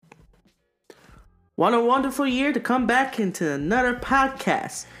What a wonderful year to come back into another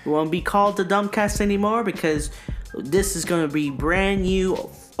podcast. It won't be called the Dumbcast anymore because this is going to be brand new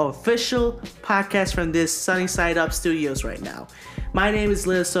official podcast from this Sunny Side Up Studios right now. My name is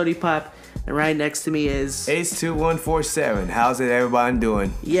Lil Sody Pop, and right next to me is Ace2147. How's it everybody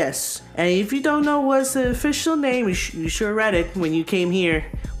doing? Yes, and if you don't know what's the official name, you sure read it when you came here.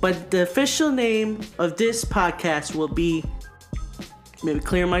 But the official name of this podcast will be, maybe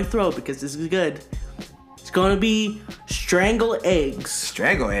clear my throat because this is good. It's going to be Strangle Eggs.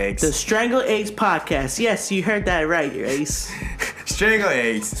 Strangle Eggs? The Strangle Eggs podcast. Yes, you heard that right, Ace. Strangle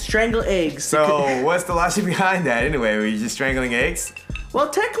Eggs. Strangle Eggs. So, what's the logic behind that anyway? Were you just strangling eggs? Well,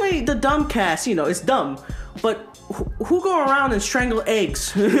 technically, the Dumbcast, it's dumb. But who go around and strangle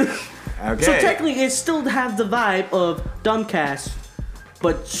eggs? Okay. So, technically, it still has the vibe of Dumbcast,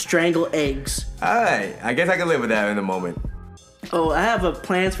 but strangle eggs. Alright, I guess I can live with that in a moment. Oh, I have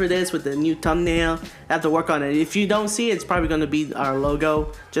plans for this with the new thumbnail. I have to work on it. If you don't see it, it's probably going to be our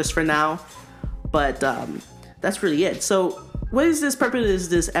logo just for now. But that's really it. So what is this purpose of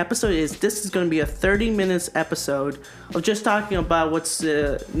this episode is this is going to be a 30 minutes episode of just talking about what's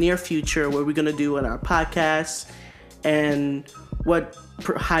the near future, what we're going to do in our podcast, and what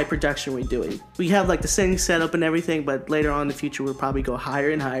high production we're doing. We have like the same setup and everything, but later on in the future we'll probably go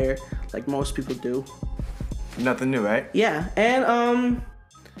higher and higher like most people do. Nothing new, right? Yeah, and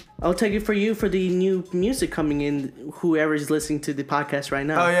I'll take it for you for the new music coming in, whoever's listening to the podcast right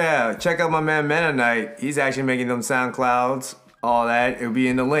now. Oh yeah, check out my man Mennonite. He's actually making them SoundClouds, all that. It'll be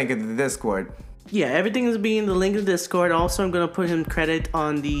in the link in the Discord. Yeah, everything is being in the link in the Discord. Also, I'm gonna put him credit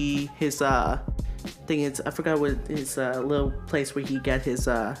on his thing. I forgot what his little place where he get his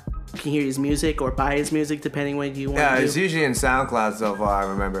you can hear his music or buy his music depending what you want to do. Yeah, it's usually in SoundCloud so far, I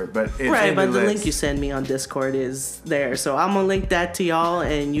remember. But it's right, but the list. link you send me on Discord is there. So I'm gonna link that to y'all,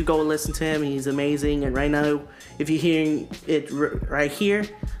 and you go listen to him. He's amazing. And right now, if you're hearing it right here,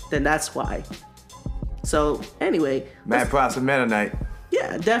 then that's why. So anyway, mad props to Mennonite.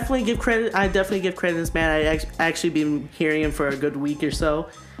 Yeah, definitely give credit. I definitely give credit to this man. I actually been hearing him for a good week or so,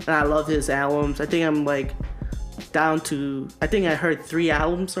 and I love his albums. I think I'm like down to, I think I heard 3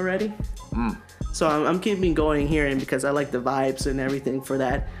 albums already. So I'm keeping going hearing because I like the vibes and everything for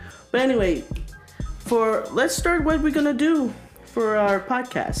that. But anyway, let's start what we're gonna do for our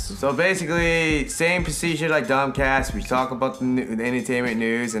podcast. So basically, same procedure like Dumbcast. We talk about the entertainment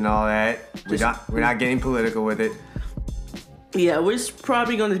news and all that. We're not getting political with it. Yeah, we're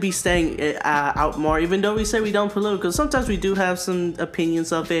probably going to be staying out more, even though we say we don't political. Sometimes we do have some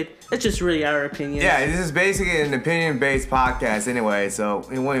opinions of it. It's just really our opinion. Yeah, this is basically an opinion-based podcast anyway, so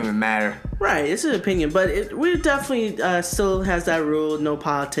it won't even matter. Right, it's an opinion, but we definitely still has that rule, no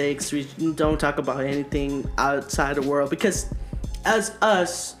politics. We don't talk about anything outside the world, because as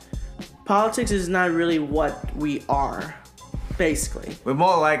us, politics is not really what we are, basically. We're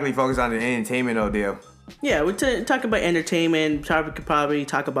more likely focused on the entertainment ordeal. Yeah, we're talking about entertainment. We could probably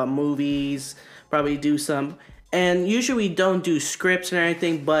talk about movies, probably do some. And usually we don't do scripts and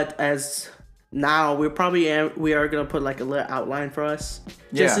everything, but as now we are going to put like a little outline for us.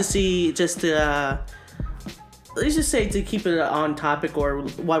 Just to see, let's just say to keep it on topic or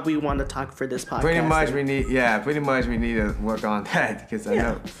what we want to talk for this podcast. Pretty much we need to work on that because I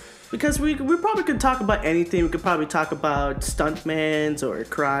know. Because we probably could talk about anything. We could probably talk about stuntmans or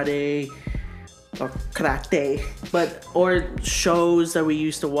karate, or shows that we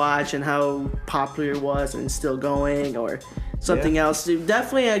used to watch and how popular it was and still going, or something else.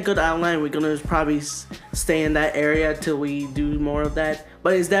 Definitely a good outline. We're gonna probably stay in that area till we do more of that,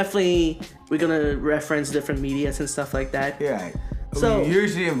 but it's definitely, we're gonna reference different medias and stuff like that. Yeah, so we're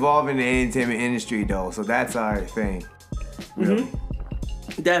usually involved in the entertainment industry though, so that's our thing. Really.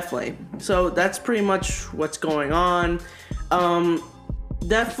 Definitely. So that's pretty much what's going on.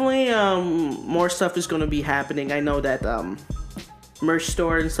 Definitely more stuff is going to be happening. I know that merch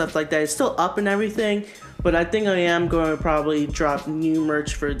store and stuff like that is still up and everything, but I think I am going to probably drop new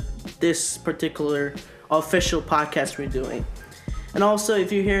merch for this particular official podcast we're doing. And also,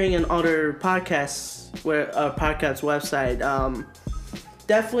 if you're hearing in other podcasts, podcast website,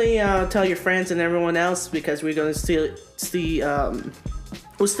 definitely tell your friends and everyone else, because we're going to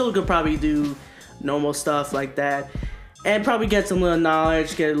we're still going to probably do normal stuff like that. And probably get some little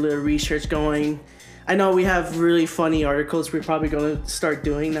knowledge, get a little research going. I know we have really funny articles we're probably going to start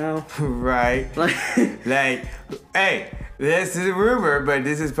doing now. Right. Like, hey, This is a rumor, but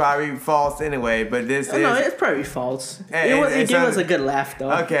this is probably false anyway. But this is... No, it's probably false. It gave us a good laugh,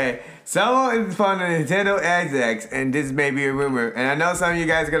 though. Okay. Someone found a Nintendo XX, and this may be a rumor, and I know some of you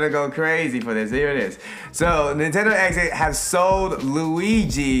guys are going to go crazy for this. Here it is. So, Nintendo XX have sold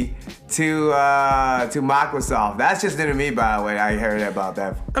Luigi to Microsoft. That's just new to me, by the way. I heard about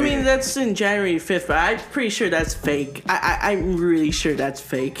that. I mean, that's in January 5th, but I'm pretty sure that's fake. I'm really sure that's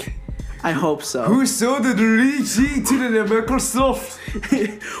fake. I hope so. Who sold the Luigi to the Microsoft?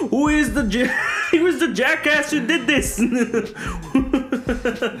 Who is the jackass who did this?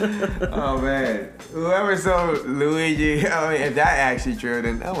 Oh man, whoever sold Luigi, I mean, if that actually true,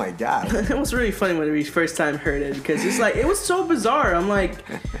 then oh my god. It was really funny when we first time heard it because it's like it was so bizarre. I'm like,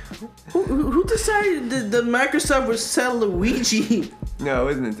 who decided that Microsoft would sell Luigi? No, it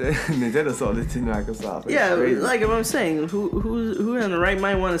was Nintendo. Nintendo sold it to Microsoft. Yeah, like I'm saying, who in the right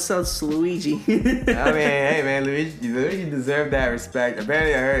mind want to sell Luigi? I mean, hey man, Luigi deserved that respect.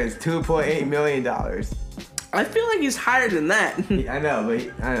 Apparently, I heard it's $2.8 million. I feel like he's higher than that. I know.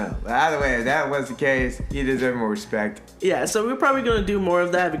 But either way, if that was the case, he deserved more respect. Yeah, so we're probably gonna do more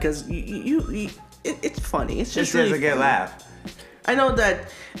of that because it's funny. It's just a good laugh. I know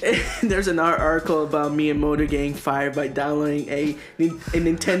that there's an article about Miyamoto getting fired by downloading a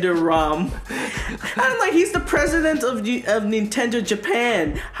Nintendo ROM. I'm like, he's the president of Nintendo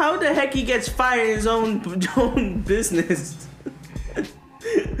Japan. How the heck he gets fired in his own business?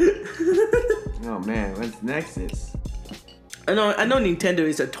 Oh man, what's next is? I know Nintendo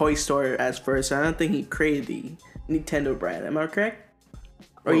is a toy store at first. So I don't think he created the Nintendo brand. Am I correct?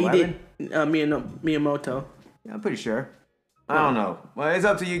 Or he did Miyamoto. Yeah, I'm pretty sure. I don't know. Well, it's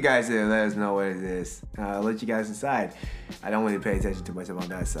up to you guys to let us know what it is. I'll let you guys decide. I don't really pay attention too much on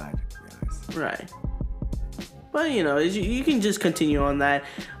that side, to be honest. Right. But you can just continue on that.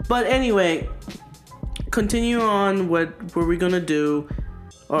 But anyway, continue on what we're gonna do.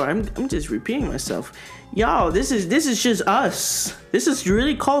 Oh, I'm just repeating myself. Y'all, this is just us. This is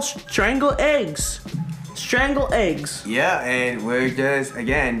really called Strangle Eggs. Strangle Eggs. Yeah, and we're just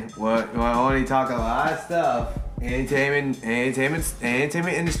we're only talking a lot of stuff. Entertainment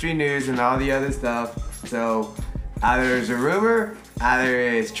industry news and all the other stuff. So either it's a rumor, either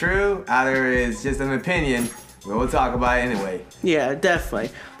it's true, either it's just an opinion. We'll talk about it anyway. Yeah, definitely.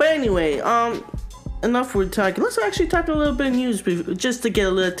 But anyway, enough we're talking. Let's actually talk a little bit of news just to get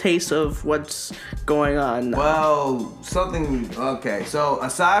a little taste of what's going on now. Well, okay. So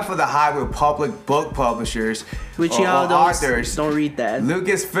aside for the High Republic book publishers, which y'all don't read that,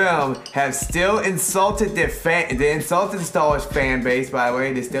 Lucasfilm have still insulted they insulted Star Wars fan base. By the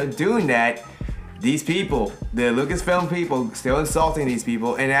way, they're still doing that. These people, the Lucasfilm people, still insulting these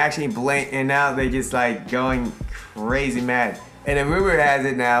people, and actually and now they're just like going crazy mad. And the rumor has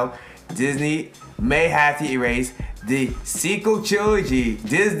it now, Disney may have to erase the sequel trilogy,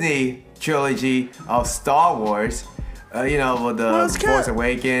 Disney trilogy of Star Wars. With the Force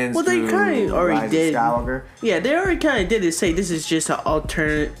Awakens. Well, they kind of already did. Skywalker. Yeah, they already kind of did it. Say this is just an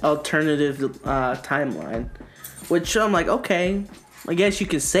alternative timeline, which I'm like, okay, I guess you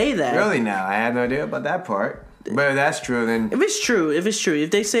could say that. Really? Now I had no idea about that part. But if that's true, then if it's true,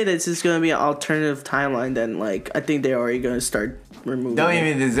 if they say that this is gonna be an alternative timeline, then like I think they're already gonna start removing. Don't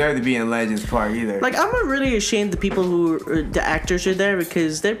even deserve to be in Legends Park either. Like I'm not really ashamed the people the actors are there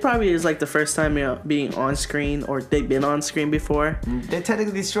because they probably is like the first time being on screen or they've been on screen before. They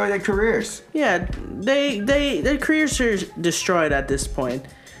technically destroyed their careers. Yeah, their careers are destroyed at this point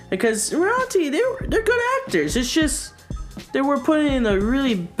because in reality they're good actors. It's just they were putting in a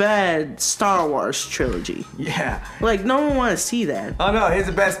really bad Star Wars trilogy. Yeah. Like no one want to see that. Oh no! Here's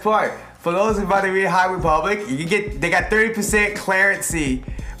the best part. For those who about to read High Republic, they got 30%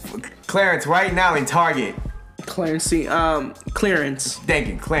 clearance right now in Target. Clearance. Thank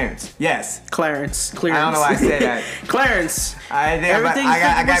you, clearance. Yes. Clearance. I don't know why I said that. Clarence. I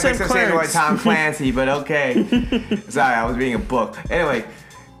got mixed up saying the word Tom Clancy, but okay. Sorry, I was reading a book. Anyway,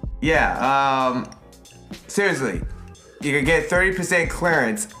 yeah. Seriously, you can get 30%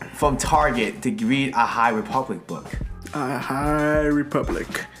 clearance from Target to read a High Republic book. A High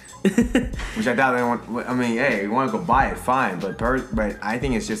Republic. Which I doubt anyone. I mean, hey, you want to go buy it, fine. But I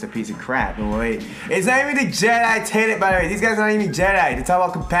think it's just a piece of crap. And wait, it's not even the Jedi tainted. By the way, these guys are not even Jedi. They talk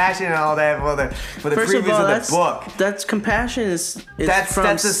about compassion and all that for the First previews of the book. That's compassion that's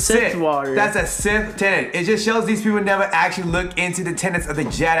from Sith water. That's a Sith tenet. It just shows these people never actually look into the tenets of the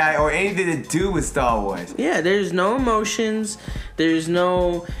Jedi or anything to do with Star Wars. Yeah, there's no emotions. There's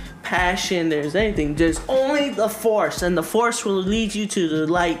no passion. There's anything. There's only the Force, and the Force will lead you to the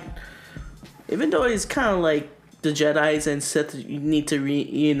light. Even though it's kind of like the Jedis and Sith need to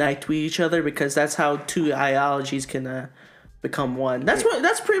reunite with each other because that's how two ideologies can become one. That's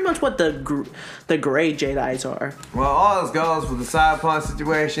pretty much what the gray Jedi's are. Well, all this goes with the Cyberpunk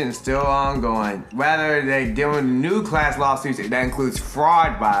situation is still ongoing. Whether they're doing new class lawsuits, that includes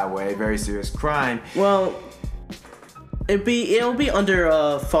fraud, by the way, very serious crime. Well, it'll be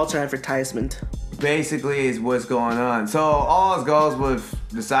under false advertisement. Basically, is what's going on. So all this goes with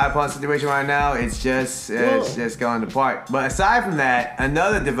the Cyberpunk situation right now. It's just going apart. But aside from that,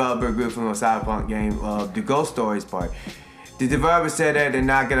 another developer group from the Cyberpunk game, the Ghost Stories part. The developer said that they're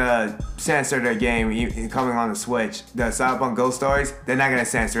not gonna censor their game coming on the Switch. The Cyberpunk Ghost Stories, they're not gonna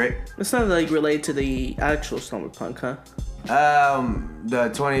censor it. It's not like related to the actual Cyberpunk, huh? The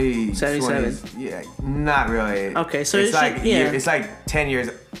 2077. Yeah, not really. Okay, so it's like 10 years.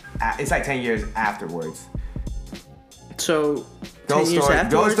 It's like 10 years afterwards. So. Ghost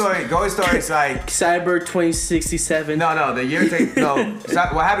Story is like Cyber 2067. No, the year takes no.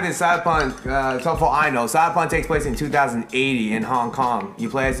 What happened in Cyberpunk? So far I know, Cyberpunk takes place in 2080 in Hong Kong. You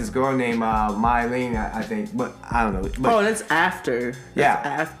play as this girl named Mylene, I think, but I don't know. But, that's after.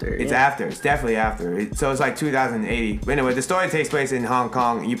 It's after. It's definitely after. So it's like 2080. But anyway, the story takes place in Hong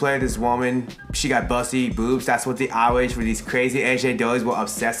Kong. You play this woman. She got busty boobs. That's what the outrage for these crazy AJ were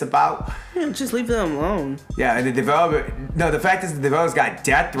obsessed about. Yeah, just leave them alone. Yeah, and the developer. No, the fact is the developer's got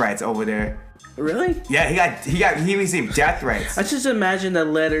death threats over there. Really? Yeah, he received death threats. I just imagine that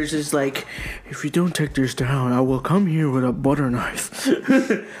letters is like, if you don't take this down, I will come here with a butter knife.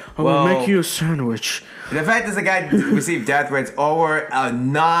 I will make you a sandwich. The fact is the guy received death threats over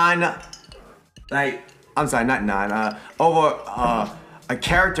a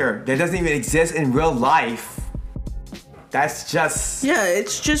character that doesn't even exist in real life. That's just... Yeah,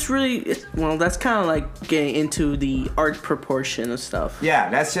 it's just really... that's kind of like getting into the art proportion of stuff. Yeah,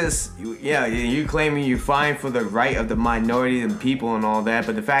 that's just... Yeah, you claiming you're fine for the right of the minority and people and all that,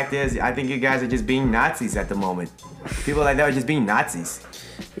 but the fact is, I think you guys are just being Nazis at the moment. People like that are just being Nazis.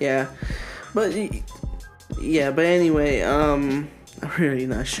 Yeah. But anyway, I'm really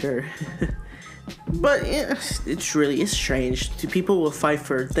not sure. But yeah, it's strange. People will fight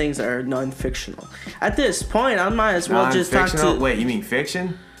for things that are non-fictional. At this point, I might as well just talk to... Wait, you mean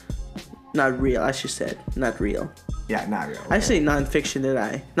fiction? Not real, I should say. Not real. Yeah, not real. Okay. I say non-fiction, did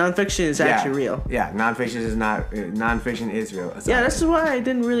I? Non-fiction is actually real. Yeah, non-fiction is not... Non-fiction is real. Yeah, that's why I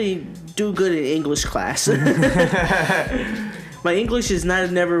didn't really do good in English class. My English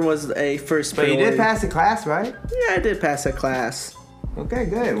never was a first priority. But you did pass the class, right? Yeah, I did pass the class. Okay,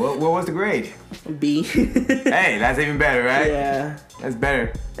 good. What was the grade? B. Hey, that's even better, right? Yeah. That's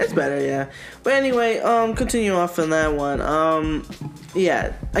better. It's better, yeah. But anyway, continue off on that one.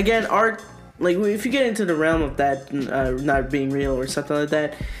 Yeah. Again, art, like, if you get into the realm of that not being real or something like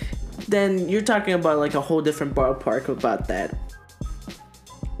that, then you're talking about, like, a whole different ballpark about that.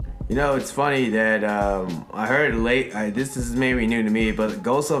 You know, it's funny that I heard this is maybe new to me, but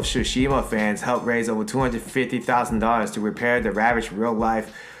Ghost of Tsushima fans helped raise over $250,000 to repair the ravaged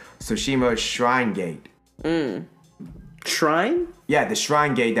real-life Tsushima Shrine Gate. Shrine? Yeah, the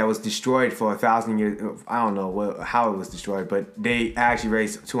Shrine Gate that was destroyed for 1,000 years. I don't know how it was destroyed, but they actually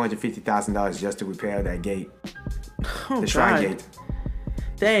raised $250,000 just to repair that gate. Oh, the Shrine God. Gate.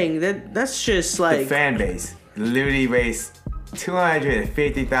 Dang, that's just like... The fan base literally raised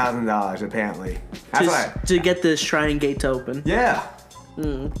 $250,000 apparently. That's to get the Shrine Gate to open. Yeah.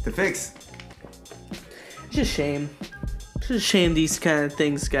 To fix. It's a shame. It's a shame these kind of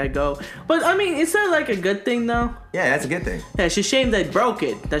things gotta go. But I mean, is that like a good thing though? Yeah, that's a good thing. Yeah, it's a shame they broke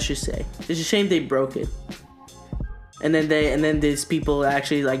it. That should say. It's a shame they broke it. And then these people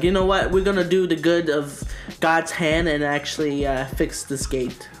actually like, you know what? We're gonna do the good of God's hand and actually fix this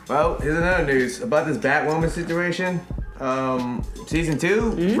gate. Well, here's another news about this Batwoman situation. Season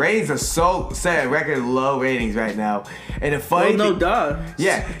 2 ratings are so set at record low ratings right now, and the funny no duh.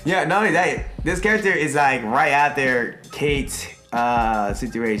 Yeah, not only that, this character is like right out there Kate's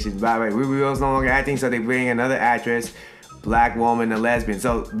situation. By the way, Ruby Rose no longer acting, so they bring another actress, black woman, a lesbian.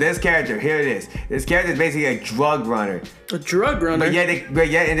 So this character, here it is. This character is basically a drug runner. A drug runner.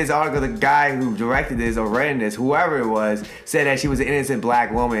 But yet in this article, the guy who directed this or written this, whoever it was, said that she was an innocent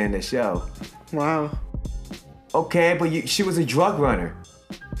black woman in the show. Wow. Okay, but she was a drug runner.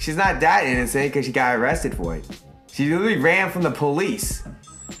 She's not that innocent because she got arrested for it. She literally ran from the police.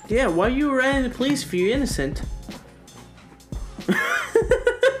 Yeah, why you ran the police if you're innocent?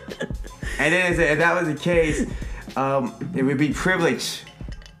 And then if that was the case, it would be privilege.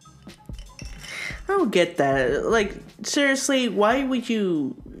 I don't get that. Like, seriously, why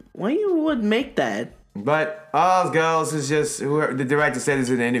you would make that? But all it goes is just the director said this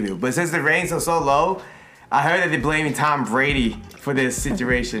in an interview. But since the ratings are so low, I heard that they're blaming Tom Brady for this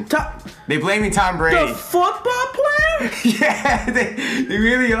situation. They're blaming Tom The Brady. football player? Yeah, they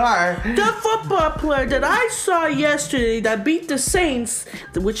really are. The football player that I saw yesterday that beat the Saints,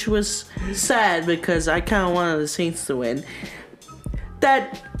 which was sad because I kind of wanted the Saints to win.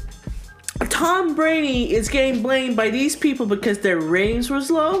 That Tom Brady is getting blamed by these people because their ratings was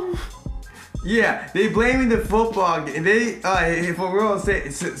low. Yeah, they blaming the football. For real.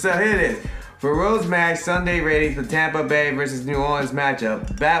 So here it is. For Rose match, Sunday ratings for Tampa Bay versus New Orleans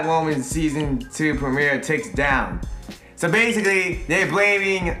matchup. Batwoman season 2 premiere takes down. So basically, they're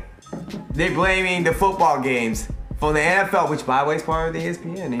blaming the football games from the NFL, which by the way is part of the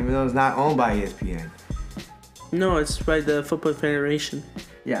ESPN, even though it's not owned by ESPN. No, it's by the Football Federation.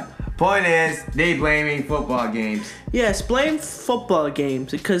 Yeah. Point is, they blaming football games. Yes, blame football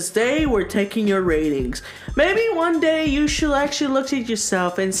games because they were taking your ratings. Maybe one day you should actually look at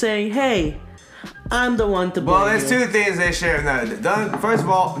yourself and say, hey, I'm the one to blame. Well, there's two things they should have done. First of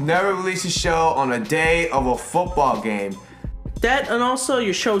all, never release a show on a day of a football game. That and also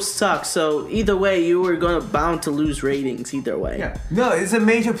your show sucks. So either way, you were bound to lose ratings. Either way. Yeah. No, it's a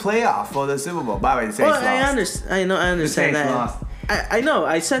major playoff for the Super Bowl. By the way, the Saints lost. I understand that. Lost. I know.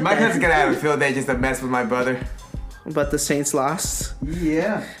 I said my that. My cousin's gonna have a field day just to mess with my brother. But the Saints lost.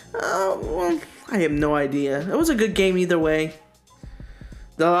 Yeah. Well, I have no idea. It was a good game either way.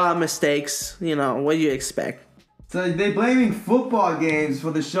 A lot of mistakes. You know, what do you expect? So they're blaming football games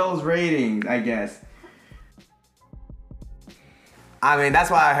for the show's ratings, I guess. I mean, that's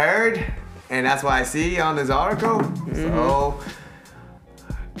what I heard, and that's what I see on this article. Mm-hmm.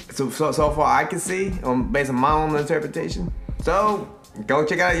 So far I can see, based on my own interpretation. So go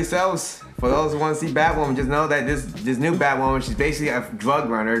check it out yourselves. For those who want to see Batwoman, just know that this new Batwoman, she's basically a drug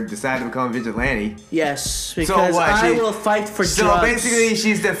runner, decided to become a vigilante. Yes, because I will fight for drugs. So basically,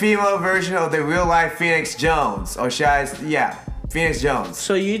 she's the female version of the real life Phoenix Jones, or Phoenix Jones.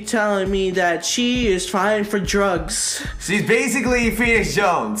 So you telling me that she is fighting for drugs? She's basically Phoenix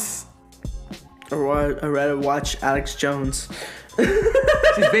Jones. Or I'd rather watch Alex Jones.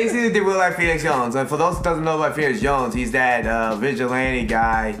 She's basically the real life Phoenix Jones. And for those who doesn't know about Phoenix Jones, he's that vigilante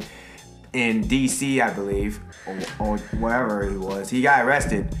guy in DC, I believe, or wherever he was. He got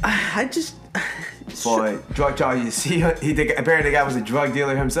arrested. For drug charges. Apparently the guy was a drug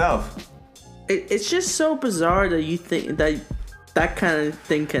dealer himself. It's just so bizarre that you think that kind of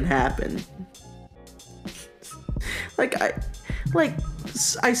thing can happen.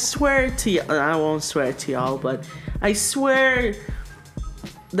 I swear to you, I won't swear to y'all, but I swear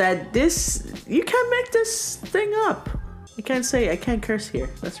that you can't make this thing up. I can't curse here.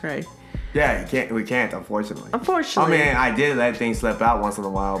 That's right. Yeah, we can't, unfortunately. Unfortunately. I mean, I did let things slip out once in a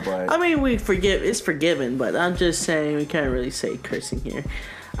while, but... I mean, it's forgiven, but I'm just saying we can't really say cursing here.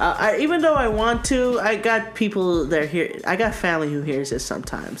 Even though I want to, I got people that hear... I got family who hears this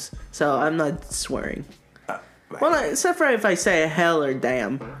sometimes, so I'm not swearing. Well, except for if I say hell or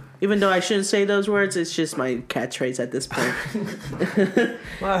damn. Even though I shouldn't say those words, it's just my catchphrase at this point.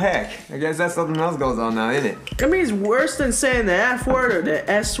 Well, heck, I guess that's something else goes on now, isn't it? I mean, it's worse than saying the F word or the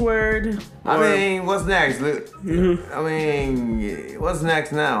S word. I mean, what's next? Mm-hmm. I mean, what's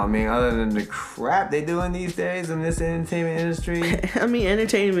next now? I mean, other than the crap they doing these days in this entertainment industry? I mean,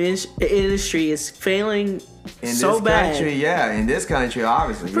 entertainment industry is failing so bad. In this country,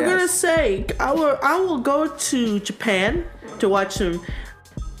 obviously. For goodness sake, I will go to Japan to watch some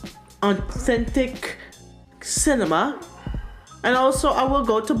authentic cinema, and also I will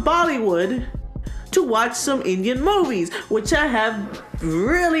go to Bollywood to watch some Indian movies, which I have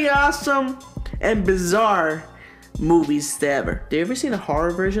really awesome and bizarre movies ever. Do you ever seen a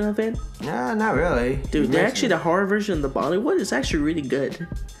horror version of it? Nah, not really. Dude, the horror version of the Bollywood is actually really good.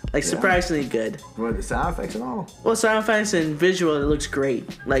 Like, surprisingly good. What, the sound effects and all? Well, sound effects and visual, it looks great.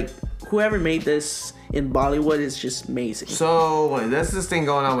 Like, whoever made this in Bollywood is just amazing. So, there's this thing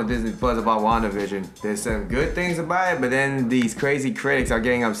going on with Disney Plus about WandaVision. There's some good things about it, but then these crazy critics are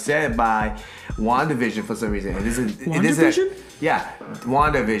getting upset by WandaVision for some reason. WandaVision? Yeah,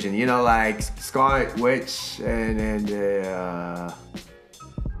 WandaVision. You know, like Scarlet Witch and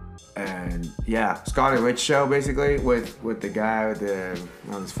Scarlet Witch show basically with the guy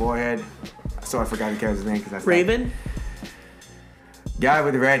on his forehead. So I forgot the character's name because Raven. Guy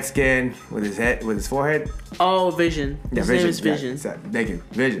with the red skin with his forehead. Oh, Vision. His name is Vision. Yeah, thank you,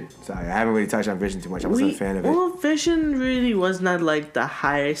 Vision. Sorry, I haven't really touched on Vision too much. I wasn't a fan of it. Well, Vision really was not like the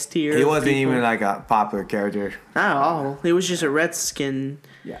highest tier. He wasn't even like a popular character. Not at all. He was just a red skin.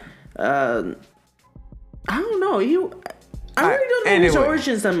 Yeah. I don't know. I really don't know his Anyway.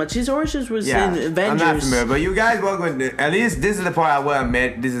 origins that much. His origins was Yeah, in Avengers. I'm not familiar, but you guys welcome. At least this is the part I will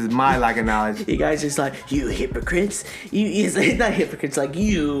admit. This is my lack of knowledge. You guys is like, you hypocrites. It's not hypocrites, like,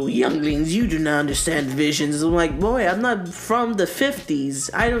 you younglings, you do not understand visions. I'm like, boy, I'm not from the 50s.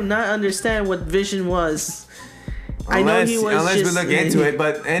 I do not understand what Vision was. I know he was unless just, we look into it,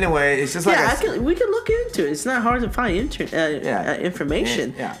 but anyway, it's just like we can look into it. It's not hard to find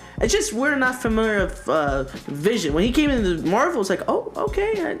information. Yeah. It's just we're not familiar with Vision. When he came into Marvel, it's like, oh,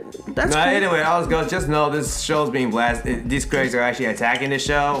 okay, that's cool. Anyway, all goes. Just know this show's being blasted. These critics are actually attacking the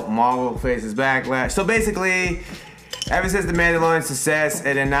show. Marvel faces backlash. So basically, ever since the Mandalorian success,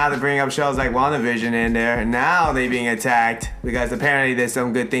 and then now they're bringing up shows like WandaVision in there, and now they're being attacked because apparently there's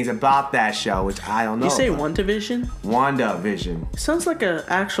some good things about that show, which I don't know. You say about. WandaVision? WandaVision. Sounds like an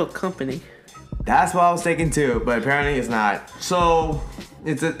actual company. That's what I was thinking too, but apparently it's not. So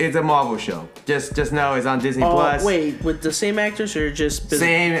it's a Marvel show. Just know it's on Disney Plus. Wait, with the same actors or just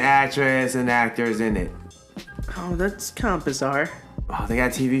Same actress and actors in it. Oh, that's kind of bizarre. Oh, they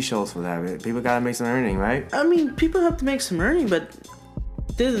got TV shows for that. People gotta make some earning, right? I mean, people have to make some earning, but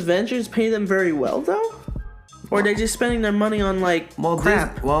did Avengers pay them very well though? Or are they just spending their money on like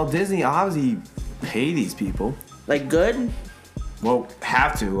crap? Disney obviously pay these people. Like good? Well,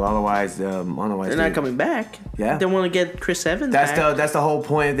 have to, otherwise They're not coming back. Yeah. They want to get Chris Evans back. That's the whole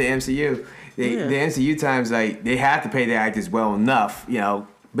point of the MCU. The MCU times, like, they have to pay their actors well enough, you know.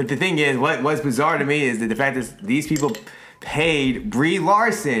 But the thing is, what's bizarre to me is that the fact that these people paid Brie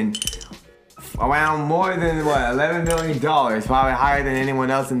Larson around more than $11 million, probably higher than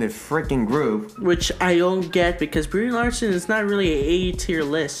anyone else in the freaking group. Which I don't get because Brie Larson is not really an A-tier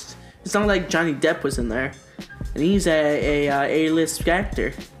list. It's not like Johnny Depp was in there, and he's a A-list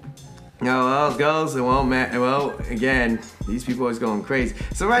actor. No, well, it goes. Well, again, these people are going crazy.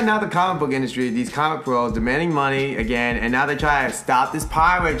 So right now, the comic book industry, these comic pros demanding money again, and now they're trying to stop this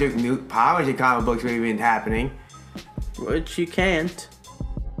Power Ranger comic books from even happening. Which you can't.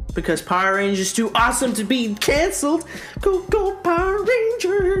 Because Power Rangers is too awesome to be canceled. Go Power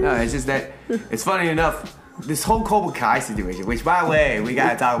Rangers! No, it's just that, it's funny enough, this whole Cobra Kai situation, which by the way, we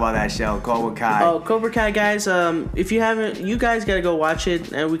gotta talk about that show, Cobra Kai. Oh, Cobra Kai, guys, if you haven't, you guys gotta go watch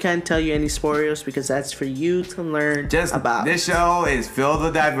it, and we can't tell you any spoilers because that's for you to learn about. This show is filled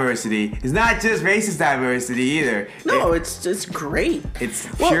with diversity. It's not just racist diversity either. No, it's great. It's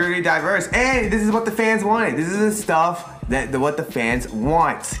purely diverse, and this is what the fans wanted. This is the stuff what the fans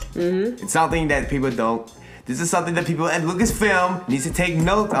want. Mm-hmm. It's something that people don't. This is something that people at Lucasfilm needs to take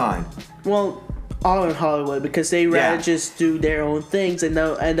note on. Well, all in Hollywood, because they rather just do their own things and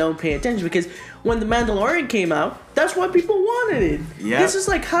don't pay attention. Because when The Mandalorian came out, that's what people wanted it. Yeah. This is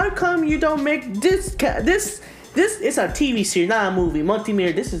like, how come you don't make this is a TV series, not a movie,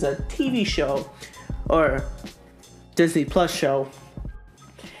 multimedia. This is a TV show or Disney Plus show.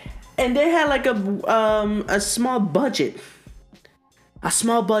 And they had like a small budget. A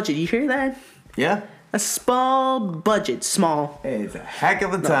small budget. You hear that? Yeah. A small budget. Small. It's a heck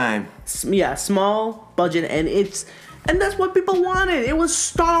of a time. Yeah, small budget, and that's what people wanted. It was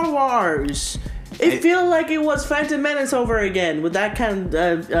Star Wars. It felt like it was Phantom Menace over again with that kind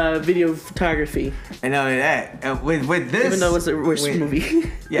of video photography. And not only that, with this, even though it was a worst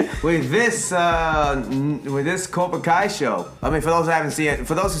movie. Yeah, with this Cobra Kai show. I mean, for those who haven't seen it,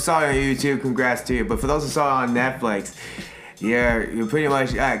 for those who saw it on YouTube, congrats to you. But for those who saw it on Netflix, you're pretty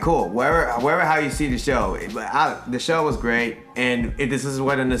much all right. Cool. Wherever how you see the show, the show was great, and this is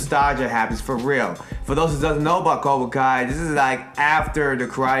where the nostalgia happens for real. For those who doesn't know about Cobra Kai, this is like after the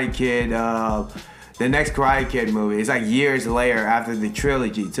Karate Kid, the next Karate Kid movie. It's like years later after the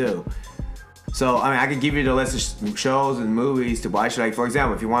trilogy too. So I mean, I could give you the list of shows and movies to watch. Like for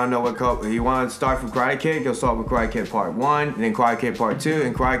example, if you want to know if you want to start from Karate Kid, go start with Karate Kid Part 1, and then Karate Kid Part 2,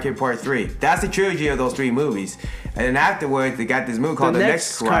 and Karate Kid Part 3. That's the trilogy of those 3 movies. And then afterwards, they got this movie called The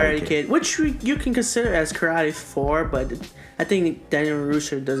Next Karate Kid, which you can consider as Karate 4, but I think Daniel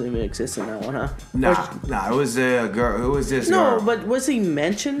Russo doesn't even exist in that one, huh? Nah, it was a girl. It was this girl. No, but was he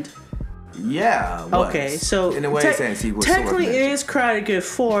mentioned? Yeah. Okay, so in a way, sense, he was technically sort of it is Karate Kid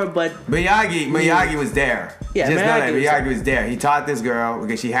 4, but Miyagi was there. Yeah, just know that Miyagi was there. He taught this girl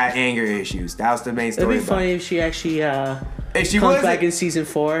because she had anger issues. That was the main story. It'd be funny if she actually if she comes back in season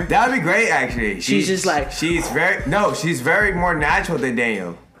 4. That would be great, actually. She's just like she's very more natural than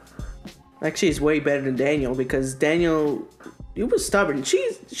Daniel. Actually, it's way better than Daniel because Daniel, he was stubborn.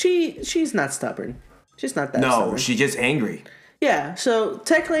 She's not stubborn. She's not that. No, she's just angry. Yeah, so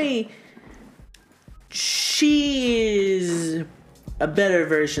technically, she is a better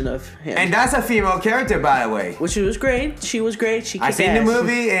version of him. And that's a female character, by the way. Which was great. She was great. She I kicked seen the ass.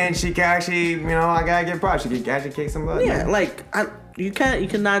 movie, and she can actually, I gotta give props. She can actually kick some butt. Yeah, man. like you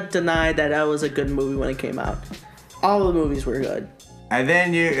cannot deny that was a good movie when it came out. All the movies were good. And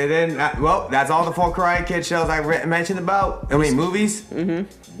then that's all the 4 Karate Kid shows I mentioned about. I mean, movies.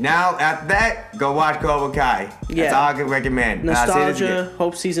 Mm-hmm. Now, after that, go watch Cobra Kai. Yeah. That's all I can recommend. Nostalgia.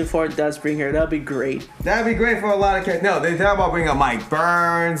 Hope season 4 does bring her. That'd be great. That'd be great for a lot of kids. No, they talk about bringing up Mike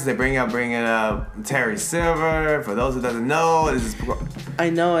Burns. They bringing up Terry Silver. For those who doesn't know, this is. I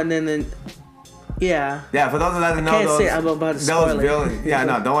know, and then. Yeah. Yeah, for those who doesn't know, Can't say I'm about to spoil those it. villains. Yeah,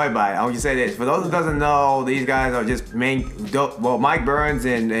 no, don't worry about it. I'll just say this: for those who doesn't know, these guys are just Mike Burns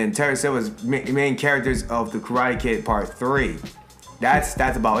and Terry Silver's main characters of the Karate Kid Part 3. That's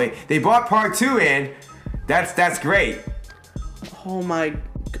about it. They brought Part 2 in. That's great. Oh my!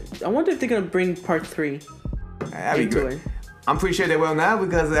 I wonder if they're gonna bring Part 3 That'd be into great. it. I'm pretty sure they will now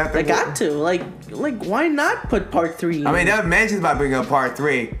because after They got to like why not put Part 3 in? I mean, there were mentions about bringing up Part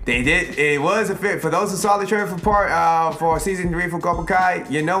 3. They did. It was a fit for those who saw the trailer for season 3 for Cobra Kai.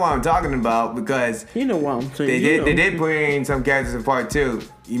 You know what I'm talking about because you know what I'm saying. They did bring some characters in Part 2.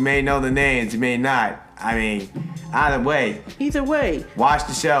 You may know the names, you may not. I mean, either way, watch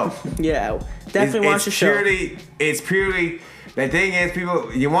the show. Yeah, definitely watch the show. It's purely. The thing is,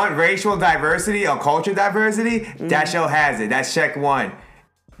 people, you want racial diversity or culture diversity? Mm-hmm. That show has it. That's check 1.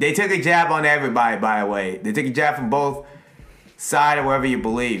 They took a jab on everybody, by the way. They took a jab from both sides or whatever you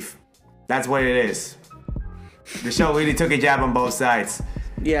believe. That's what it is. The show really took a jab on both sides.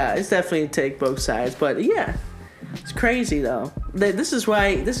 Yeah, it's definitely take both sides, but yeah, it's crazy though. This is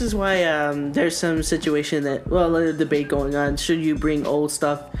why there's some situation that a debate going on. Should you bring old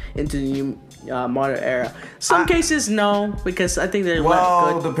stuff into the new modern era? Some cases no, because I think they're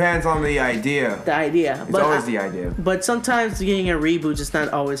good. Depends on the idea. The idea, it's always the idea. But sometimes getting a reboot is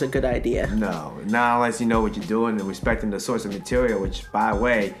not always a good idea. No, not unless you know what you're doing and respecting the source of material. Which, by the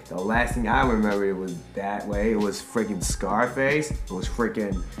way, the last thing I remember it was that way. It was freaking Scarface. It was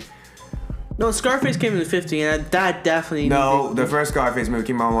freaking. No, Scarface came in the 50s, and that definitely. No, the first Scarface movie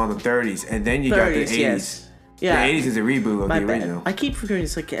came out in the 30s, and then you got the 80s. Yes. Yeah, the 80s is a reboot of the original. I keep forgetting.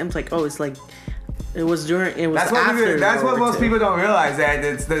 It's like it was during. It was that's after. That's what most people don't realize. That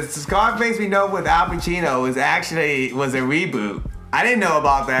it's the Scarface we know with Al Pacino was a reboot. I didn't know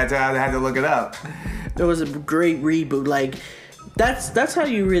about that until I had to look it up. It was a great reboot. Like that's how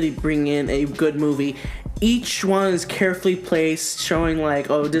you really bring in a good movie. Each one is carefully placed, showing like,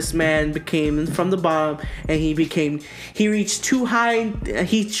 this man became from the bottom, and he reached too high.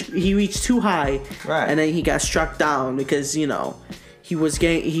 He reached too high, right? And then he got struck down because he was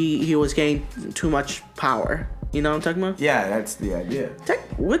getting too much power. You know what I'm talking about? Yeah, that's the idea.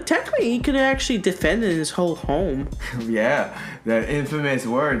 Technically, he could have actually defended his whole home. Yeah, the infamous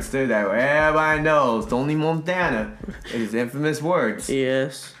words too that everybody knows. Tony Montana. His infamous words.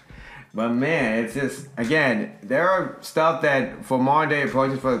 Yes. But man, it's just, again, there are stuff that for modern day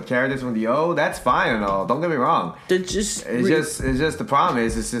approaches for characters from the old, that's fine and all. Don't get me wrong. It's just the problem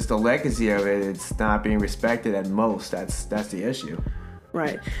is it's just the legacy of it. It's not being respected at most. That's the issue.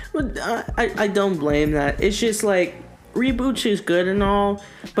 Right. But I don't blame that. It's just like reboots is good and all,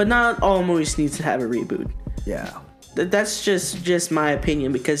 but not all movies need to have a reboot. Yeah. That's just my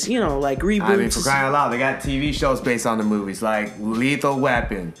opinion because like reboots. I mean, for crying out loud, they got TV shows based on the movies like Lethal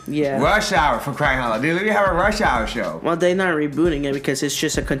Weapon, Rush Hour. For crying out loud, they literally have a Rush Hour show. Well, they're not rebooting it because it's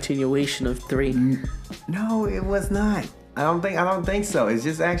just a continuation of 3. No, it was not. I don't think so. It's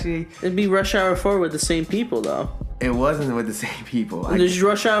just actually. It'd be Rush Hour 4 with the same people though. It wasn't with the same people. There's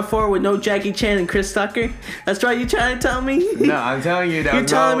Rush Hour 4 with no Jackie Chan and Chris Tucker. That's right. You trying to tell me? No, I'm telling you that. You're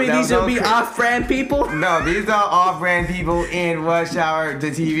telling me these will be off-brand people? No, these are off-brand people in Rush Hour,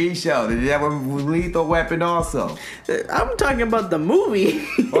 the TV show. They did that with Lethal Weapon also. I'm talking about the movie.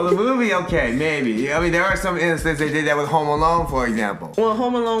 Well, the movie, okay, maybe. I mean, there are some instances they did that with Home Alone, for example. Well,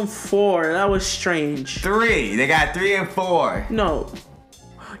 Home Alone 4, that was strange. 3, they got 3 and 4. No.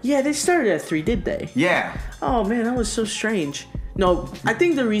 Yeah, they started at 3, did they? Yeah. Oh man, that was so strange. No, I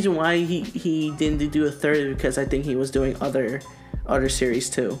think the reason why he didn't do a 3rd is because I think he was doing other series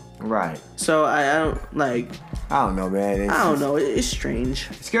too. Right. So I don't like. I don't know, man. I don't know. It's strange.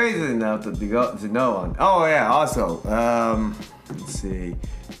 It's crazy enough to know on. Oh yeah. Also, let's see.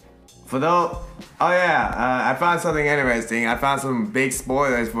 I found something interesting. I found some big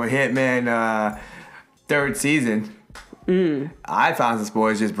spoilers for Hitman 3rd season. I found some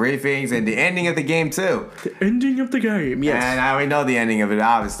spoilers, just briefings, and the ending of the game too. The ending of the game, yes. And I already know the ending of it,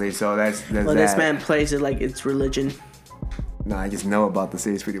 obviously. So that's well, that. This man plays it like it's religion. No, I just know about the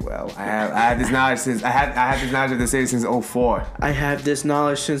series pretty well. I have this knowledge since I had this knowledge of the series since '04. I have this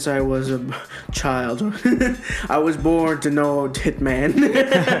knowledge since I was a child. I was born to know Hitman.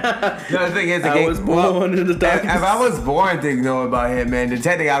 No, the thing is, I was born in the darkness. If I was born to know about Hitman, then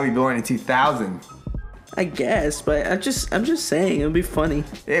technically I'd be born in 2000. I guess, but I'm just saying, it'd be funny.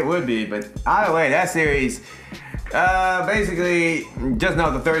 It would be, but either way, that series. Basically, just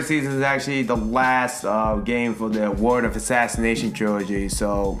know the third season is actually the last game for the Ward of Assassination trilogy,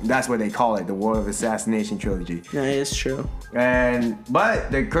 so that's what they call it, the Ward of Assassination trilogy. Yeah, it's true.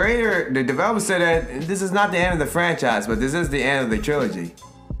 But the developer said that this is not the end of the franchise, but this is the end of the trilogy.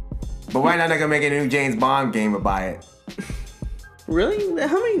 But why not they're gonna make a new James Bond game about it? Really?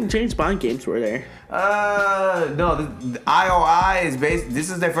 How many James Bond games were there? No, the IOI is based. This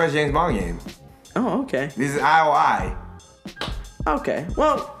is their first James Bond game. Oh, okay. This is IOI. Okay.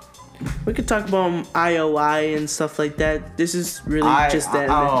 Well, we could talk about IOI and stuff like that. This is really just that.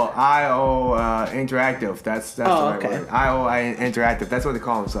 IO Interactive. That's the right word. IOI Interactive. That's what they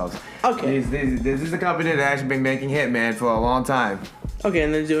call themselves. Okay. This is a company that has actually been making Hitman for a long time. Okay,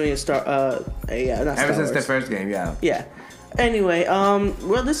 and they're doing not Star Ever since Wars. the first game, yeah. Yeah. Anyway,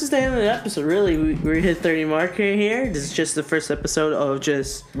 well, this is the end of the episode. Really, we hit 30 mark here. This is just the first episode of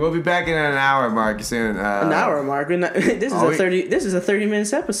just. We'll be back in an hour mark soon. An hour mark. This is a 30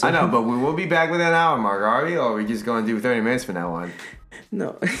 minutes episode. I know, but we will be back with an hour mark, are we? Or are we just going to do 30 minutes from now on?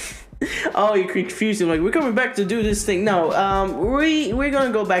 No. Oh, you're confusing. Like, we're coming back to do this thing. No, we're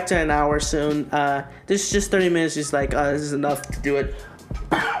gonna go back to an hour soon. This is just 30 minutes. Just like, this is enough to do it.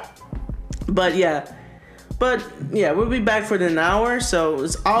 But yeah, we'll be back for an hour. So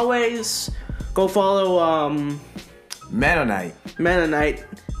as always, go follow Mennonite.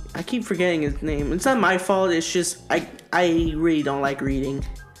 I keep forgetting his name. It's not my fault. It's just I really don't like reading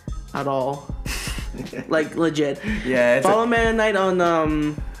at all. Like legit. Yeah. Follow Mennonite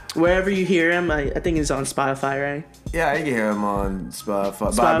on wherever you hear him. I think it's on Spotify, right? Yeah, you can hear him on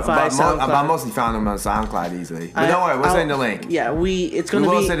Spotify. SoundCloud. I mostly found him on SoundCloud easily. But don't worry, we'll send the link. Yeah, it's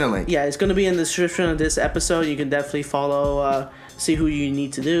gonna send the link. Yeah, it's gonna be in the description of this episode. You can definitely follow, see who you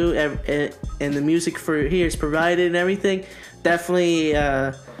need to do, and the music for here is provided and everything. Definitely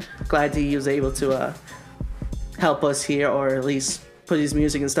glad that he was able to help us here, or at least put his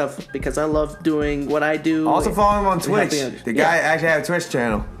music and stuff, because I love doing what I do. Also follow him on Twitch. The guy actually has a Twitch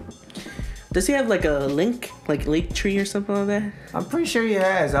channel. Does he have like a link tree or something like that? I'm pretty sure he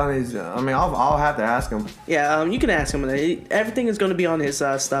has on his. I'll have to ask him. Yeah, you can ask him. Everything is going to be on his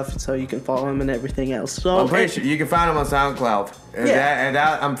stuff, so you can follow him and everything else. So I'm pretty sure you can find him on SoundCloud. And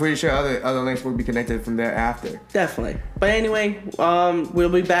I'm pretty sure other links will be connected from there after. Definitely. But anyway, we'll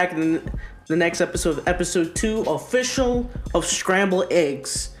be back in the next episode, episode 2, official of Scramble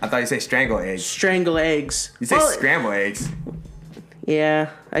Eggs. I thought you said Strangle Eggs. Strangle Eggs. You say Scramble Eggs. Yeah,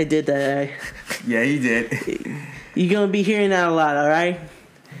 I did that. Yeah, you did. You're going to be hearing that a lot, all right?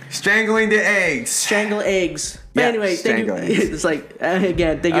 Strangling the eggs. Strangle Eggs. But anyway, thank you. It's like,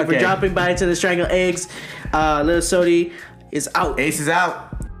 again, thank you for dropping by to the Strangle Eggs. Little Sodi is out. Ace is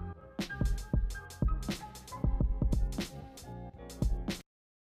out.